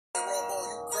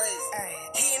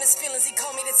He in his feelings, he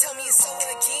called me to tell me it's over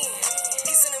again.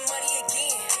 He sending money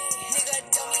again. Nigga, a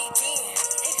dummy again.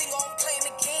 He think I'm playing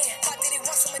again. Why did he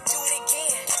want someone to do it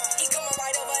again? He coming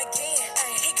right over again.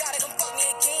 Ay, he gotta come fuck me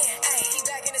again. Ay, he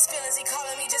back in his feelings, he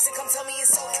calling me just to come tell me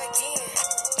it's over again.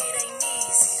 It ain't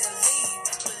easy to leave,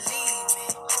 believe me.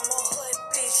 I'm a hood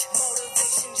bitch,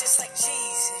 motivation just like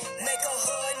Jeezy. Make a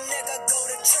hood nigga go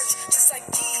to church just like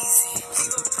Yeezy. He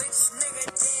a rich nigga,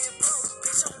 damn broke,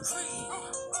 bitch, I'm free.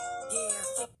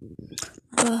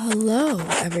 Well, hello,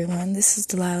 everyone. This is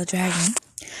Delilah Dragon,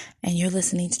 and you're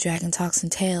listening to Dragon Talks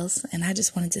and Tales, and I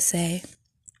just wanted to say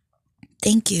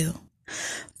thank you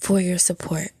for your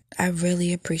support. I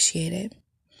really appreciate it.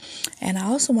 And I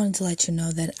also wanted to let you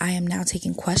know that I am now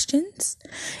taking questions.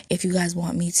 If you guys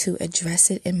want me to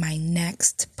address it in my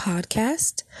next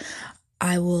podcast,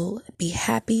 I will be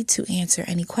happy to answer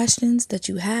any questions that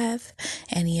you have,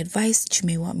 any advice that you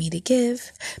may want me to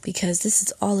give, because this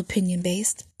is all opinion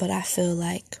based, but I feel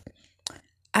like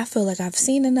I've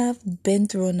seen enough, been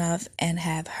through enough, and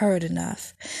have heard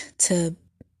enough to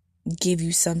give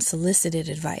you some solicited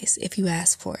advice if you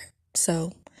ask for it.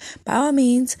 So by all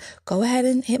means, go ahead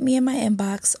and hit me in my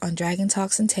inbox on Dragon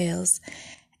Talks and Tales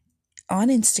on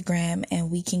Instagram, and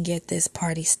we can get this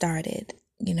party started,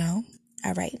 you know?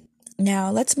 All right.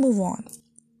 Now, let's move on.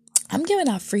 I'm giving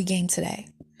out free game today.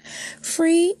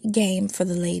 Free game for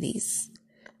the ladies.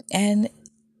 And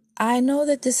I know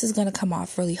that this is going to come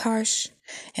off really harsh.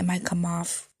 It might come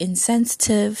off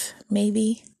insensitive,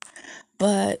 maybe.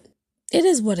 But it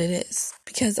is what it is.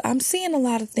 Because I'm seeing a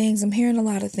lot of things. I'm hearing a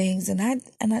lot of things. And I,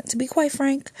 to be quite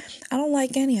frank, I don't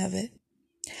like any of it.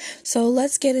 So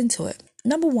let's get into it.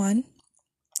 Number one,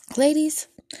 ladies,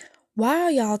 why are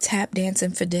y'all tap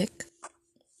dancing for dick?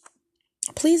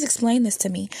 Please explain this to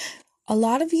me. A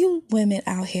lot of you women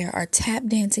out here are tap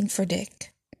dancing for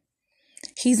dick.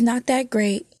 He's not that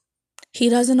great. He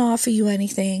doesn't offer you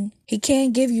anything. He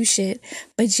can't give you shit.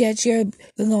 But yet you're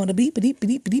going to beep, beep,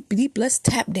 beep, beep, beep. Let's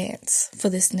tap dance for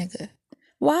this nigga.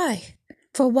 Why?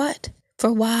 For what?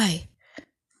 For why?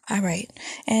 All right.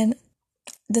 And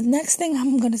the next thing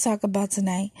I'm going to talk about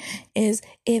tonight is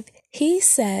if he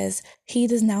says he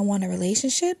does not want a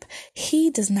relationship, he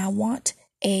does not want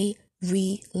a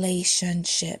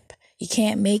relationship. You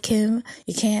can't make him,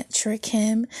 you can't trick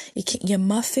him, your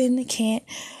muffin can't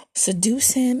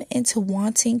seduce him into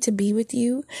wanting to be with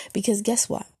you, because guess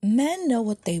what? Men know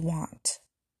what they want.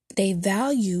 They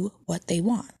value what they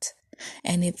want.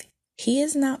 And if he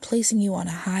is not placing you on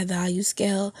a high value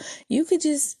scale, you could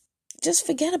just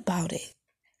forget about it.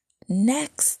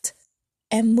 Next,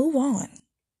 and move on.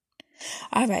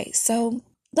 All right, so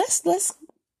let's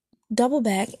double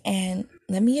back and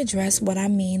let me address what I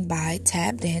mean by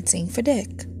tap dancing for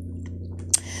dick.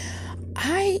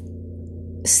 I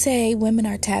say women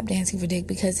are tap dancing for dick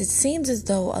because it seems as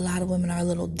though a lot of women are a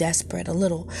little desperate, a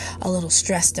little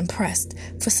stressed and pressed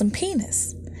for some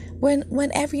penis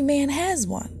when every man has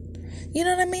one. You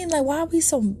know what I mean? Like, why are we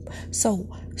so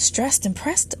stressed and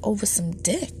pressed over some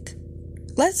dick?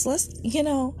 Let's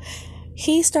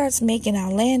he starts making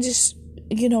outlandish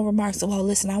remarks. Well,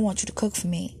 listen, I want you to cook for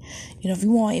me. If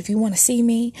you want to see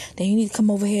me, then you need to come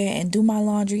over here and do my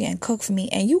laundry and cook for me.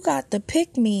 And you got the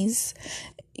pick-me's,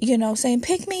 saying,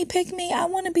 pick me. I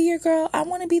want to be your girl. I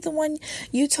want to be the one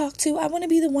you talk to. I want to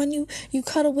be the one you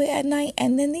cuddle with at night.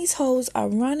 And then these hoes are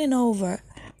running over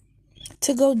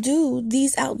to go do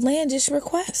these outlandish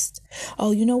requests.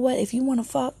 Oh, you know what? If you want to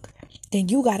fuck, then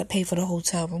you got to pay for the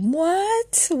hotel room.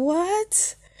 What?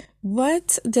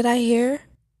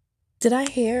 Did I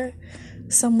hear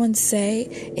someone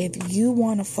say, if you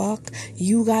want to fuck,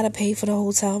 you got to pay for the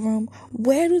hotel room?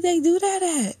 Where do they do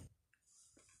that at?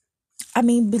 I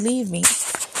mean, believe me,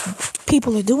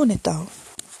 people are doing it though.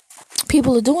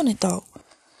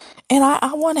 And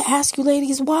I want to ask you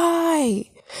ladies, why?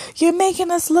 You're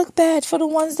making us look bad for the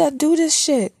ones that do this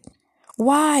shit.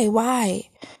 Why?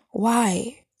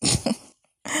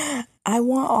 I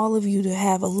want all of you to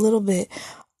have a little bit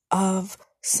of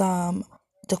some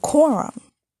decorum,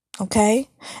 okay?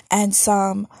 And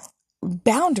some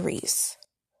boundaries.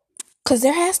 Because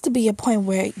there has to be a point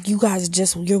where you guys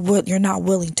you're not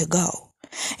willing to go.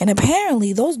 And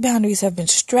apparently those boundaries have been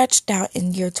stretched out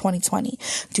in year 2020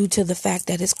 due to the fact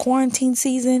that it's quarantine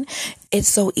season. It's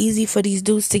so easy for these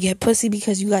dudes to get pussy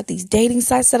because you got these dating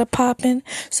sites that are popping.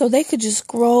 So they could just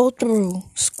scroll through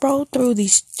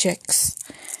these chicks.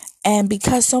 And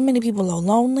because so many people are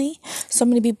lonely, so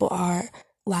many people are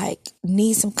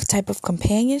need some type of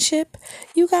companionship,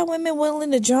 you got women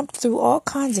willing to jump through all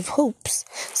kinds of hoops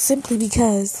simply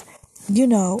because,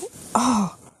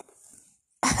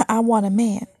 I want a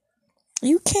man.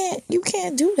 You can't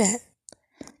do that.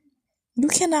 You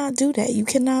cannot do that. You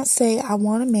cannot say, I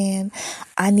want a man,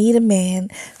 I need a man,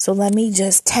 so let me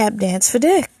just tap dance for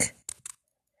dick.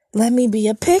 Let me be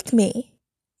a pick-me.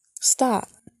 Stop.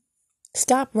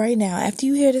 Stop right now. After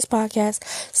you hear this podcast,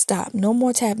 stop. No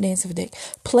more tap dancing for dick.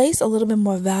 Place a little bit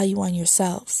more value on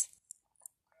yourselves.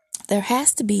 There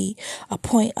has to be a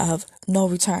point of no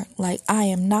return. Like, I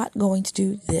am not going to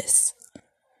do this.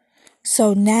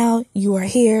 So now you are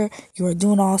here, you are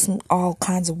doing all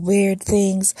kinds of weird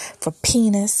things for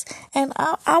penis, and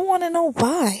I want to know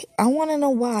why. I want to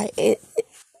know why.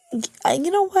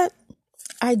 You know what?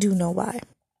 I do know why.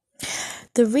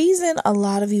 The reason a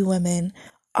lot of you women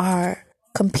are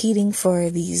competing for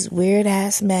these weird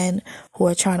ass men who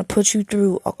are trying to put you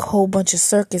through a whole bunch of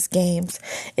circus games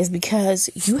is because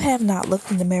you have not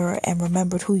looked in the mirror and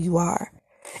remembered who you are.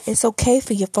 It's okay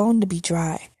for your phone to be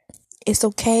dry. It's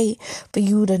okay for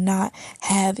you to not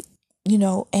have,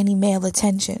 any male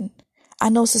attention. I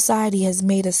know society has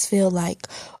made us feel like,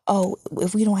 oh,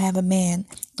 if we don't have a man,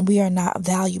 we are not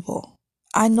valuable.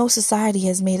 I know society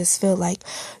has made us feel like,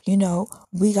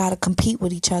 we got to compete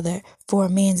with each other for a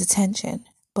man's attention.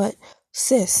 But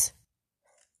sis,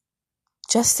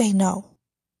 just say no.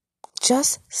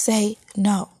 Just say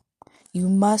no. You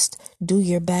must do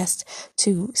your best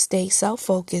to stay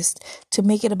self-focused, to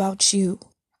make it about you.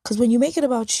 Because when you make it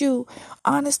about you,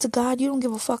 honest to God, you don't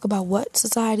give a fuck about what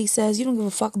society says. You don't give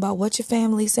a fuck about what your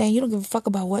family's saying. You don't give a fuck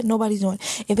about what nobody's doing.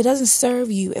 If it doesn't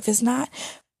serve you, if it's not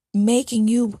making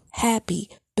you happy,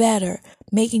 better,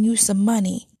 making you some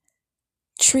money,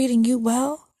 treating you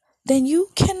well, then you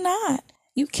cannot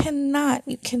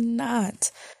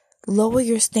lower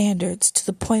your standards to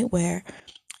the point where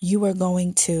you are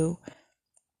going to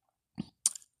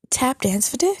tap dance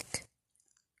for dick.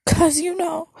 Because,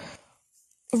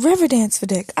 river dance for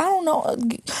dick. I don't know.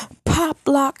 Pop,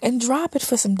 lock, and drop it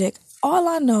for some dick. All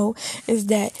I know is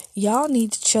that y'all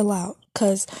need to chill out.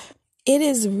 Because it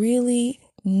is really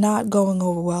not going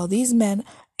over well. These men,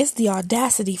 it's the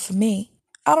audacity for me.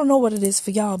 I don't know what it is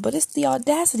for y'all, but it's the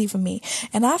audacity for me.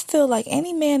 And I feel like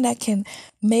any man that can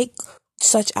make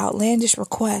such outlandish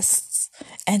requests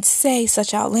and say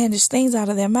such outlandish things out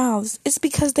of their mouths, it's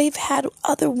because they've had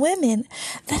other women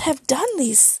that have done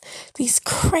these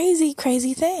crazy,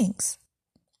 crazy things.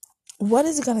 What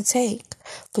is it going to take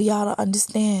for y'all to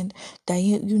understand that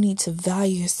you need to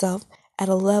value yourself at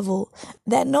a level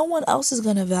that no one else is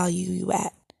going to value you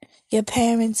at? Your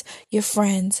parents, your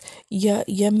friends,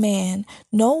 your man,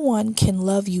 no one can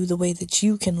love you the way that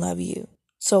you can love you.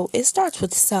 So it starts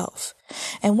with self.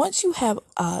 And once you have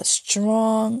a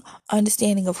strong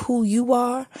understanding of who you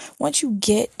are, once you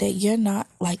get that you're not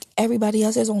like everybody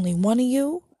else, there's only one of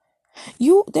you,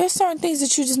 there's certain things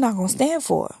that you're just not going to stand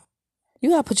for. You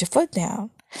got to put your foot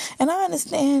down. And I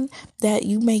understand that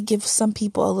you may give some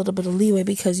people a little bit of leeway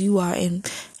because you are in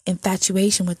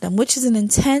infatuation with them, which is an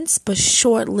intense but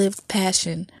short-lived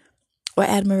passion or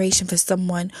admiration for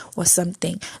someone or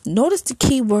something. Notice the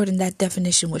key word in that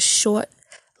definition was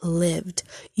short-lived.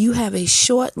 You have a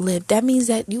short-lived. That means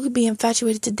that you could be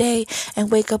infatuated today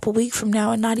and wake up a week from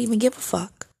now and not even give a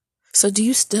fuck. So do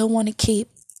you still want to keep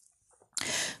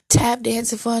tap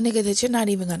dancing for a nigga that you're not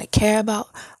even going to care about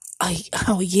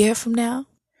a year from now?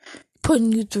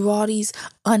 Putting you through all these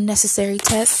unnecessary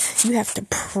tests. You have to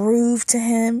prove to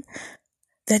him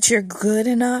that you're good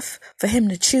enough for him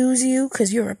to choose you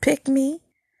because you're a pick-me.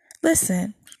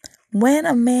 Listen, when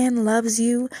a man loves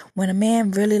you, when a man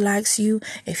really likes you,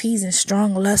 if he's in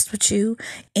strong lust with you,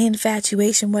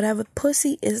 infatuation, whatever,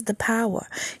 pussy is the power.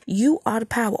 You are the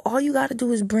power. All you got to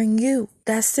do is bring you.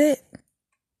 That's it.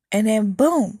 And then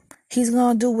boom. He's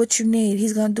going to do what you need.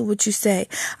 He's going to do what you say.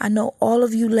 I know all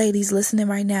of you ladies listening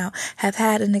right now have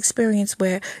had an experience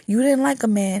where you didn't like a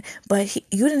man, but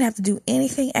you didn't have to do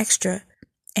anything extra,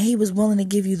 and he was willing to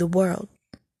give you the world.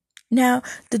 Now,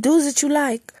 the dudes that you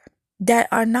like that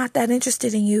are not that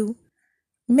interested in you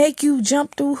make you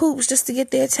jump through hoops just to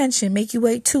get their attention, make you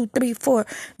wait 2, 3, 4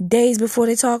 days before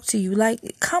they talk to you. Like,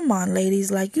 come on,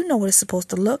 ladies. Like, you know what it's supposed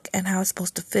to look and how it's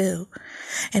supposed to feel.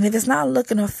 And if it's not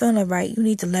looking or feeling right, you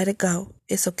need to let it go.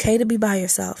 It's okay to be by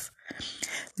yourself.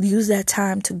 Use that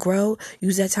time to grow.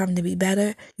 Use that time to be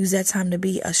better. Use that time to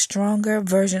be a stronger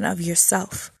version of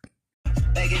yourself.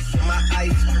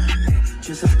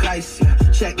 Just of Christ, yeah.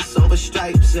 Checks over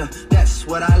stripes, yeah. That's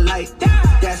what I like,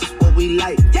 yeah. That's what we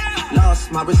like, yeah.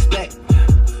 Lost my respect,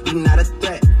 you not a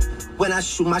threat. When I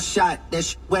shoot my shot,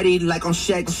 that's wetty like on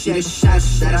Shaq. See the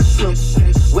shots that I took,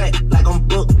 wet like on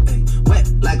Book, wet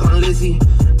like on Lizzie.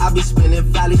 I be spinning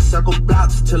valley circle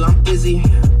blocks till I'm busy.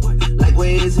 Like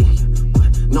where is he?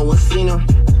 No one seen him.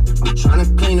 I'm trying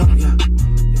to clean him, yeah.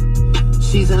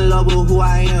 she's in love with who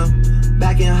I am.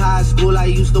 Back in high school, I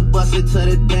used to bust it to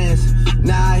the dance.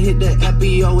 Now I hit the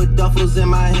FBO with duffels in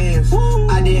my hands.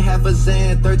 I did half a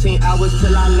Zan, 13 hours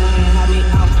till I land. Had me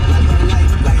out like a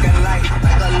light, like a light,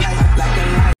 like a light, like a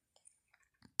light.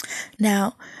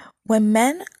 Now, when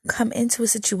men come into a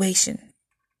situation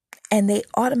and they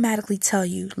automatically tell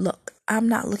you, look, I'm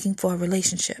not looking for a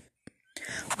relationship.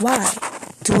 Why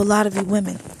do a lot of you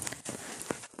women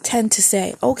tend to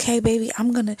say, okay, baby,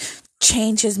 I'm going to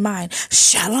change his mind?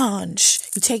 Challenge.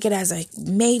 You take it as a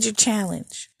major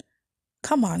challenge.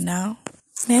 Come on now.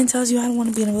 Man tells you I don't want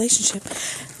to be in a relationship.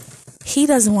 He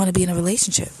doesn't want to be in a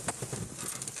relationship.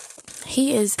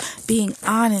 He is being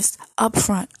honest,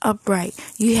 upfront, upright.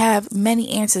 You have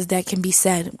many answers that can be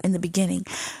said in the beginning.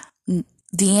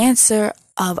 The answer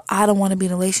of I don't want to be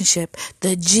in a relationship,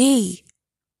 the G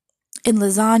in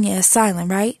lasagna is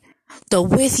silent, right? The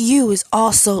with you is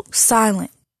also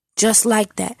silent, just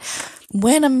like that.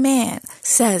 When a man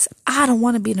says, I don't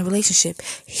want to be in a relationship,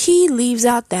 he leaves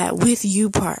out that with you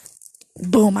part.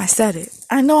 Boom, I said it.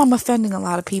 I know I'm offending a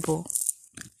lot of people,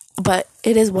 but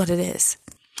it is what it is.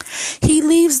 He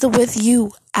leaves the with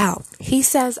you out. He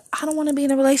says, I don't want to be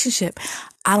in a relationship.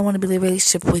 I don't want to be in a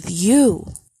relationship with you.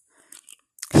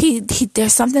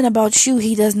 There's something about you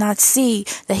he does not see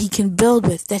that he can build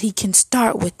with, that he can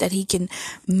start with, that he can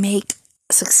make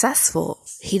successful.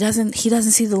 He doesn't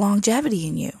see the longevity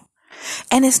in you.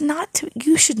 And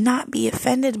you should not be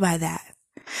offended by that.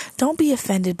 Don't be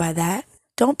offended by that.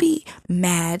 Don't be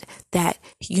mad that,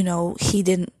 he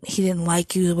didn't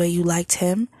like you the way you liked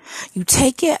him. You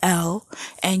take your L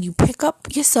and you pick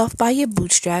up yourself by your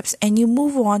bootstraps and you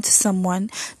move on to someone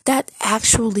that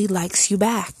actually likes you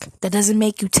back. That doesn't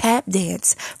make you tap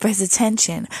dance for his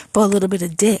attention, for a little bit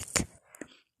of dick.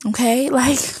 Okay?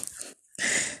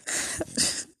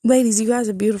 Ladies, you guys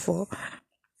are beautiful.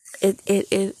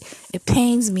 It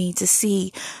pains me to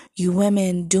see you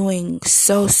women doing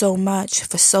so much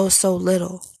for so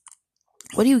little.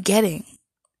 What are you getting?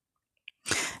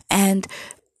 And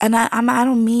I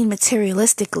don't mean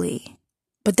materialistically,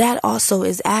 but that also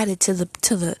is added to the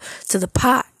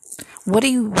pot. What are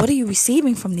you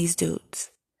receiving from these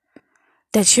dudes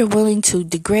that you're willing to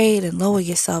degrade and lower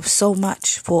yourself so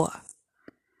much for?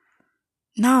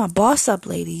 Nah, boss up,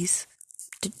 ladies.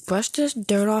 Brush the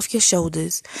dirt off your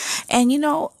shoulders. And in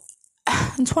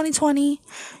 2020,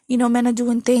 men are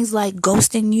doing things like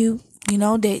ghosting you.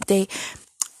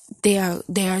 They are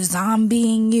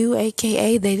zombieing you,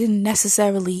 aka they didn't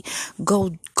necessarily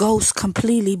go ghost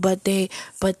completely, but they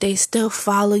still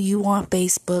follow you on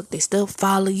Facebook, they still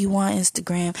follow you on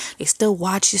Instagram, they still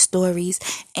watch your stories,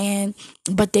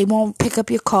 but they won't pick up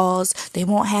your calls, they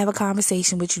won't have a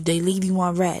conversation with you, they leave you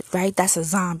on red, right? That's a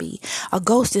zombie. A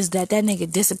ghost is that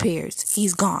nigga disappears,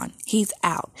 he's gone, he's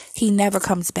out, he never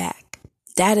comes back.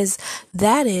 That is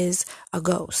a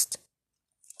ghost.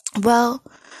 Well,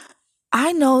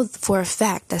 I know for a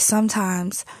fact that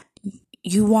sometimes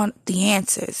you want the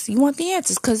answers. You want the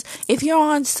answers because if you're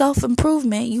on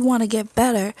self-improvement, you want to get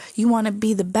better, you want to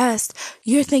be the best,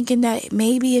 you're thinking that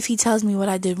maybe if he tells me what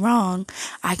I did wrong,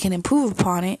 I can improve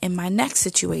upon it in my next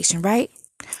situation, right?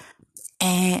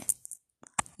 And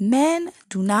men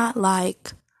do not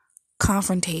like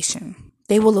confrontation.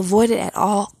 They will avoid it at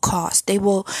all costs. They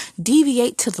will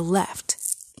deviate to the left.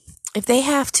 If they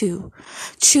have to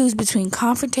choose between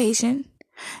confrontation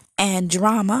and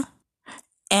drama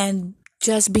and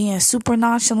just being super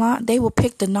nonchalant, they will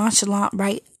pick the nonchalant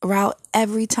route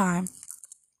every time.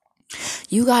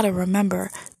 You got to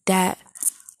remember that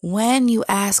when you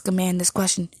ask a man this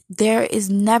question, there is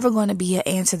never going to be an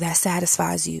answer that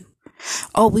satisfies you.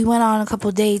 Oh, we went on a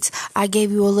couple dates. I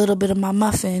gave you a little bit of my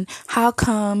muffin. How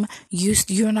come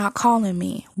you're not calling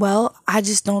me? Well, I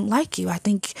just don't like you. I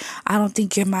don't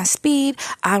think you're my speed.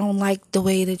 I don't like the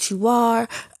way that you are.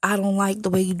 I don't like the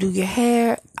way you do your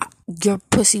hair. Your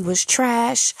pussy was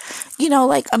trash.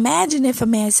 Imagine if a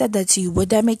man said that to you. Would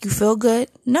that make you feel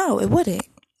good? No, it wouldn't.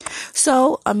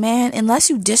 So a man, unless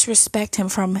you disrespect him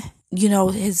from,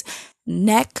 his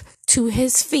neck to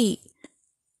his feet,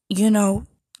 you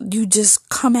just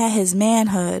come at his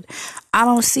manhood. I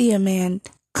don't see a man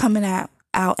coming out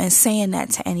and saying that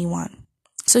to anyone.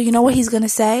 So you know what he's going to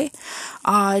say?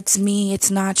 It's me, it's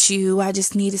not you. I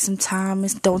just needed some time.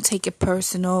 Don't take it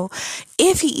personal.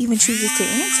 If he even chooses to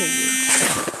answer you.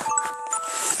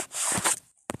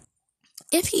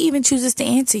 If he even chooses to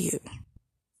answer you.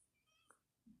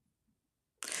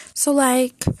 So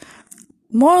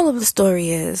moral of the story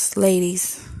is,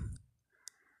 ladies,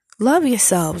 love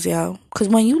yourselves, yo. Because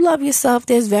when you love yourself,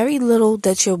 there's very little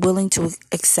that you're willing to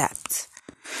accept.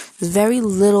 There's very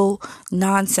little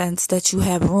nonsense that you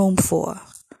have room for.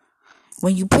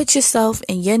 When you put yourself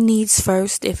and your needs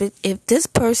first, if this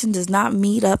person does not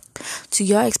meet up to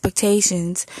your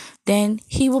expectations, then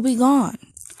he will be gone.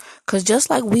 Because just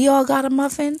like we all got a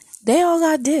muffin, they all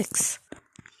got dicks.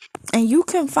 And you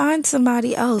can find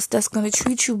somebody else that's going to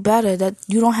treat you better, that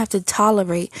you don't have to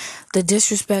tolerate the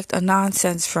disrespect or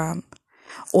nonsense from,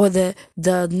 or the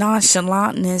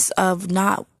nonchalantness of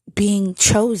not being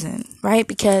chosen, right?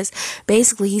 Because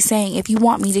basically he's saying, if you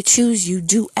want me to choose you,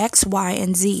 do X, Y,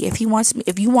 and Z. If you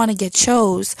want to get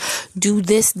chose, do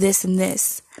this, this, and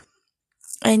this.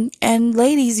 And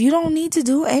ladies, you don't need to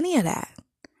do any of that.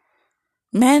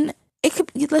 Men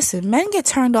get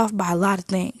turned off by a lot of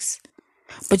things.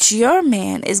 But your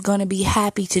man is going to be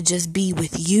happy to just be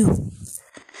with you.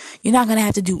 You're not going to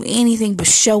have to do anything but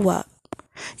show up.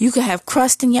 You could have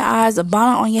crust in your eyes, a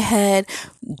bonnet on your head,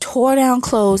 tore down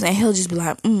clothes, and he'll just be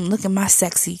like, look at my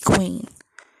sexy queen.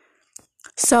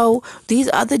 So these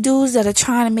other dudes that are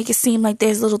trying to make it seem like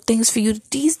there's little things for you,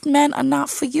 these men are not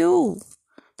for you.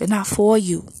 They're not for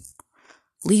you.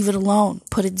 Leave it alone.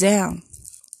 Put it down.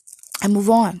 And move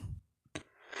on.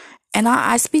 And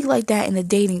I speak like that in the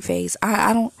dating phase.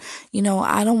 I don't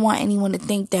want anyone to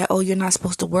think that, you're not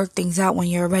supposed to work things out when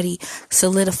you're already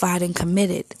solidified and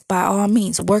committed. By all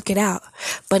means, work it out.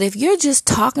 But if you're just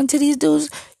talking to these dudes,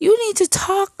 you need to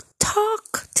talk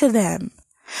to them.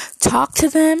 Talk to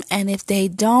them, and if they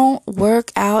don't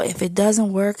work out, if it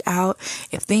doesn't work out,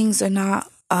 if things are not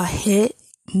a hit,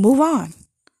 move on.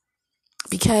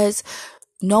 Because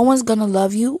no one's going to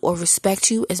love you or respect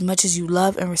you as much as you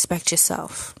love and respect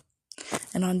yourself.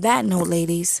 And on that note,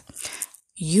 ladies,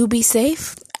 you be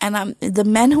safe. And the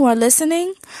men who are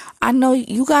listening, I know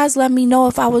you guys let me know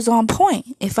if I was on point,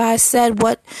 if I said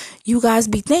what you guys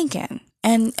be thinking.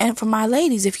 And for my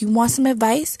ladies, if you want some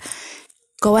advice,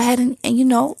 go ahead and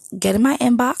get in my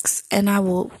inbox, and I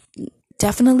will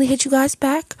definitely hit you guys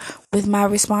back with my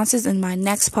responses in my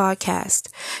next podcast.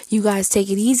 You guys take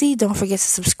it easy. Don't forget to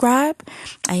subscribe,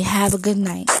 and have a good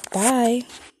night. Bye.